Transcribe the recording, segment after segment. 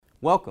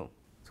Welcome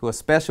to a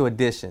special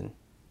edition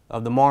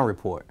of the Marne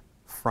Report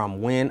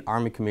from Winn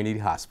Army Community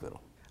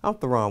Hospital. I'm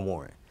Theron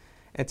Warren,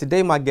 and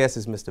today my guest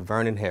is Mr.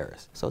 Vernon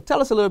Harris. So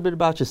tell us a little bit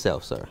about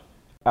yourself, sir.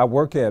 I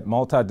work at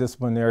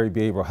Multidisciplinary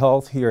Behavioral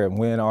Health here at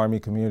Winn Army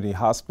Community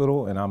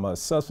Hospital, and I'm a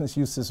substance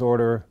use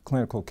disorder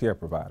clinical care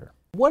provider.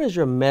 What is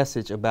your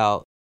message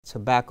about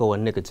tobacco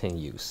and nicotine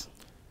use?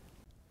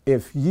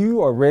 If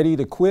you are ready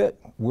to quit,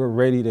 we're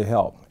ready to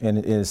help. And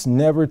it's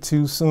never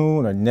too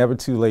soon or never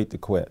too late to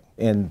quit.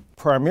 And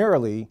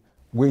primarily,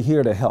 we're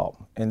here to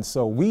help. And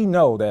so we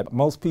know that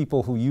most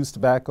people who use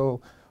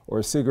tobacco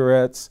or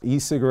cigarettes,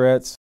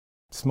 e-cigarettes,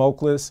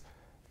 smokeless,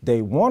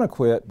 they want to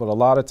quit, but a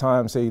lot of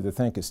times they either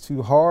think it's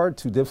too hard,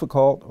 too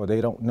difficult, or they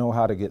don't know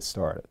how to get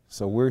started.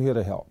 So we're here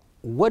to help.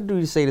 What do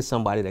you say to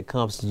somebody that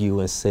comes to you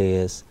and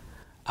says,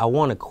 I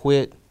want to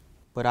quit,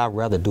 but I'd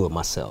rather do it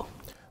myself?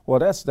 Well,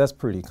 that's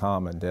pretty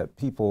common, that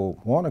people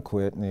want to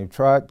quit and they've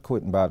tried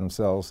quitting by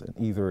themselves and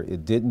either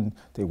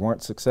they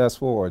weren't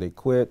successful, or they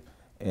quit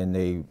and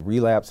they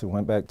relapsed and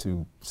went back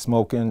to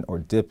smoking or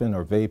dipping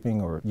or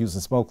vaping or using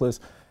smokeless.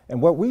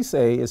 And what we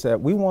say is that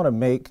we want to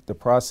make the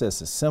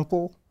process as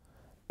simple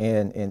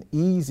and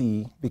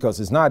easy, because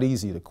it's not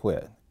easy to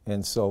quit.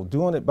 And so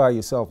doing it by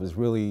yourself is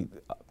really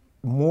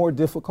more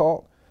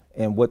difficult.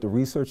 And what the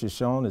research has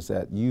shown is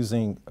that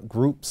using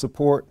group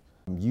support,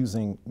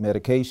 using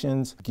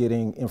medications,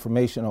 getting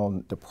information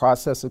on the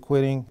process of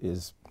quitting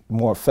is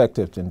more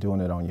effective than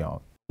doing it on your own.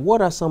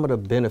 What are some of the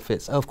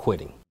benefits of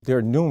quitting? There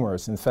are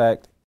numerous. In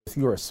fact, if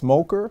you're a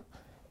smoker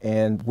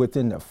and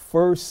within the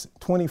first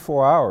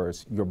 24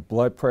 hours, your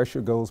blood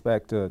pressure goes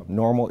back to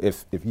normal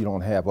if you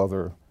don't have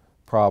other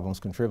problems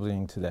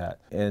contributing to that.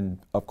 And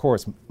of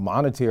course,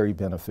 monetary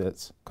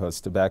benefits, because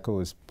tobacco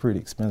is pretty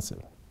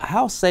expensive.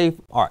 How safe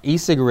are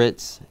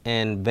e-cigarettes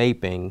and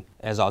vaping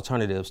as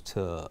alternatives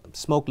to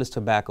smokeless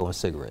tobacco and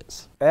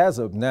cigarettes? As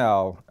of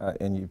now,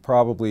 and you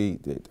probably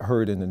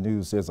heard in the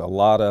news, there's a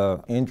lot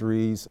of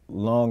injuries,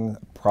 lung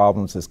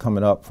problems that's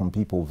coming up from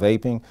people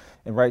vaping.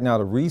 And right now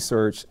the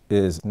research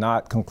is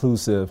not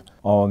conclusive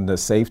on the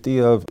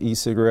safety of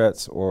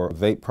e-cigarettes or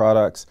vape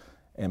products.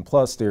 And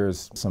plus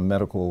there's some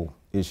medical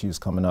issues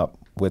coming up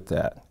with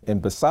that.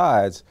 And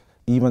besides,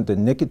 even the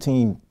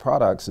nicotine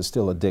products are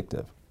still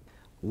addictive.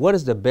 What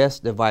is the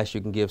best advice you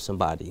can give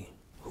somebody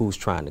who's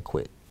trying to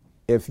quit?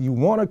 If you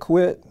want to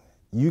quit,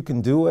 you can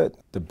do it.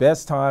 The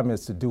best time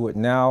is to do it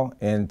now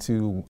and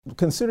to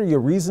consider your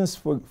reasons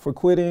for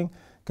quitting,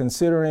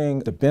 considering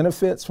the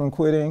benefits from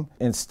quitting,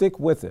 and stick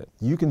with it.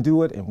 You can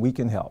do it and we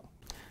can help.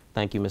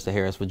 Thank you, Mr.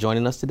 Harris, for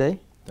joining us today.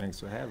 Thanks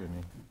for having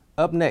me.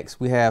 Up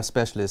next, we have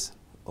Specialist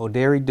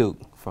O'Derry Duke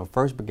from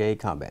 1st Brigade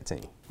Combat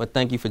Team. Well,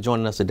 thank you for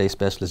joining us today,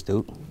 Specialist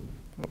Duke.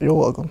 You're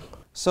welcome.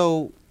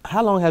 So,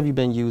 how long have you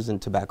been using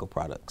tobacco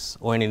products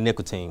or any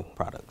nicotine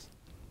products?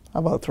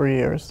 About 3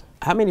 years.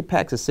 How many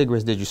packs of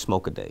cigarettes did you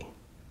smoke a day?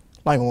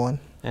 Like one.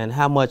 And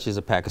how much is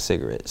a pack of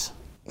cigarettes?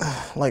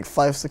 Like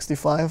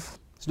 $5.65.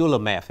 Let's do a little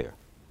math here.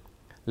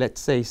 Let's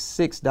say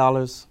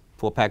 $6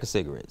 for a pack of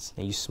cigarettes,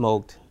 and you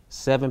smoked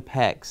 7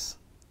 packs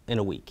in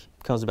a week.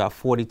 Comes about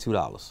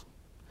 $42.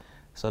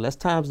 So let's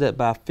times that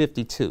by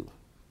 52.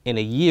 In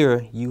a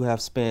year, you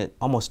have spent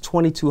almost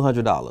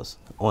 $2,200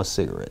 on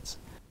cigarettes.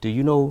 Do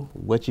you know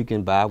what you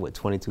can buy with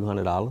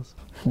 $2,200?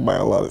 Buy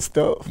a lot of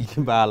stuff. You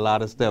can buy a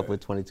lot of stuff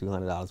with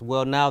 $2,200.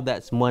 Well, now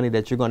that's money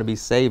that you're going to be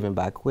saving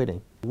by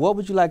quitting. What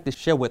would you like to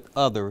share with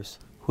others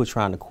who are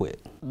trying to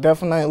quit?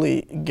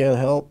 Definitely get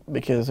help,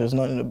 because there's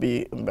nothing to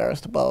be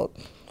embarrassed about.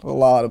 A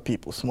lot of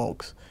people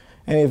smokes.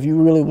 And if you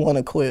really want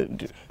to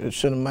quit, it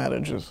shouldn't matter.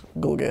 Just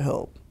go get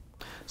help.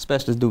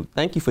 Specialist Duke,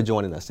 thank you for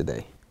joining us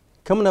today.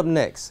 Coming up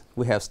next,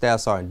 we have Staff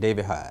Sergeant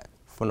David Hyde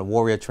from the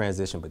Warrior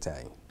Transition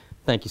Battalion.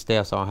 Thank you,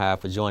 Staff Sergeant Hyde,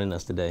 for joining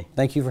us today.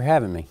 Thank you for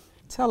having me.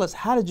 Tell us,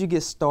 how did you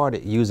get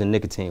started using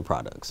nicotine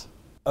products?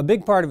 A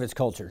big part of it's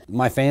culture.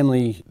 My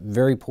family,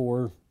 very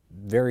poor,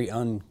 very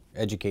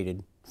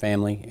uneducated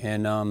family,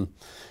 and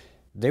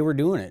they were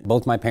doing it.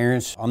 Both my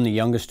parents, I'm the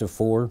youngest of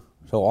 4,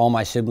 so all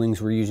my siblings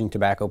were using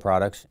tobacco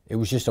products. It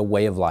was just a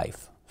way of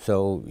life.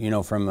 So, you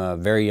know, from a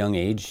very young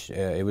age,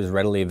 it was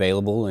readily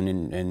available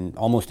and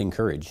almost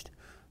encouraged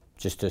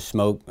just to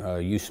smoke,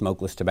 use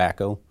smokeless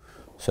tobacco.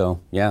 So,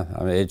 yeah,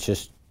 I mean, it's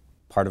just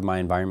part of my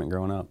environment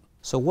growing up.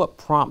 So what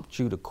prompted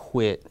you to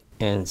quit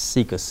and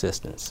seek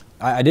assistance?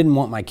 I didn't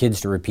want my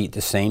kids to repeat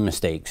the same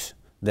mistakes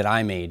that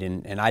I made,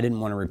 and I didn't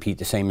want to repeat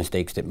the same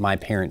mistakes that my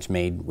parents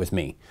made with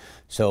me.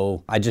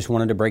 So I just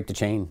wanted to break the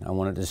chain. I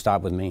wanted to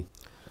stop with me.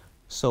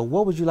 So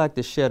what would you like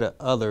to share to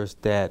others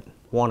that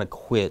want to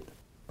quit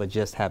but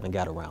just haven't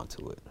got around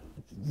to it?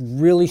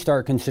 Really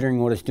start considering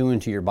what it's doing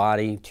to your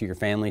body, to your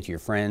family, to your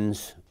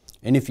friends.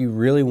 And if you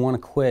really want to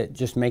quit,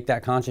 just make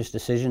that conscious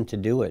decision to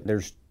do it.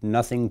 There's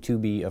nothing to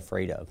be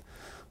afraid of.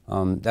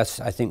 That's,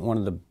 I think, one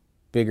of the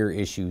bigger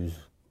issues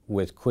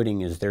with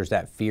quitting is there's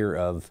that fear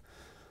of,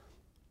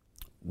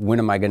 when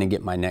am I going to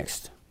get my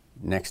next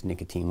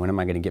nicotine? When am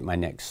I going to get my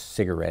next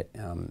cigarette?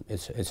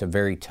 It's a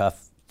very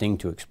tough thing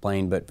to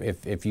explain, but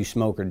if you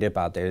smoke or dip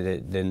out there,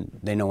 then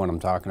they know what I'm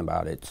talking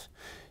about.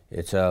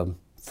 It's a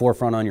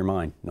forefront on your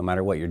mind, no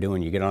matter what you're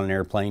doing. You get on an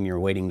airplane, you're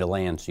waiting to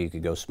land so you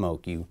could go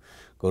smoke. You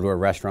go to a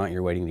restaurant,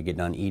 you're waiting to get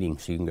done eating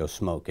so you can go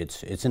smoke.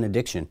 It's an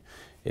addiction.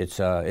 It's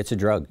a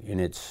drug, and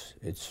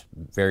it's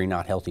very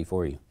not healthy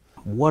for you.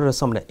 What are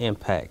some of the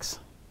impacts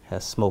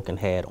has smoking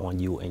had on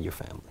you and your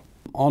family?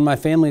 On my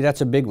family,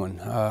 that's a big one.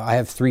 I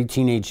have 3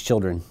 teenage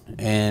children,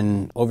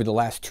 and over the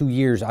last 2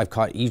 years, I've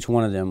caught each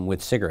one of them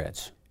with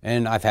cigarettes.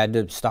 And I've had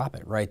to stop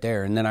it right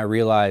there. And then I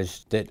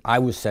realized that I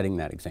was setting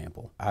that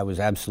example. I was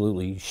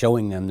absolutely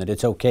showing them that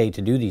it's okay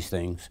to do these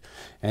things.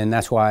 And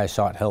that's why I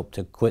sought help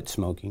to quit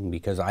smoking,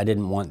 because I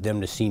didn't want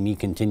them to see me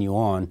continue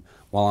on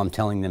while I'm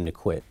telling them to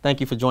quit.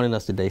 Thank you for joining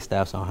us today,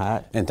 Staffs on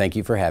Hot. And thank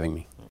you for having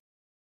me.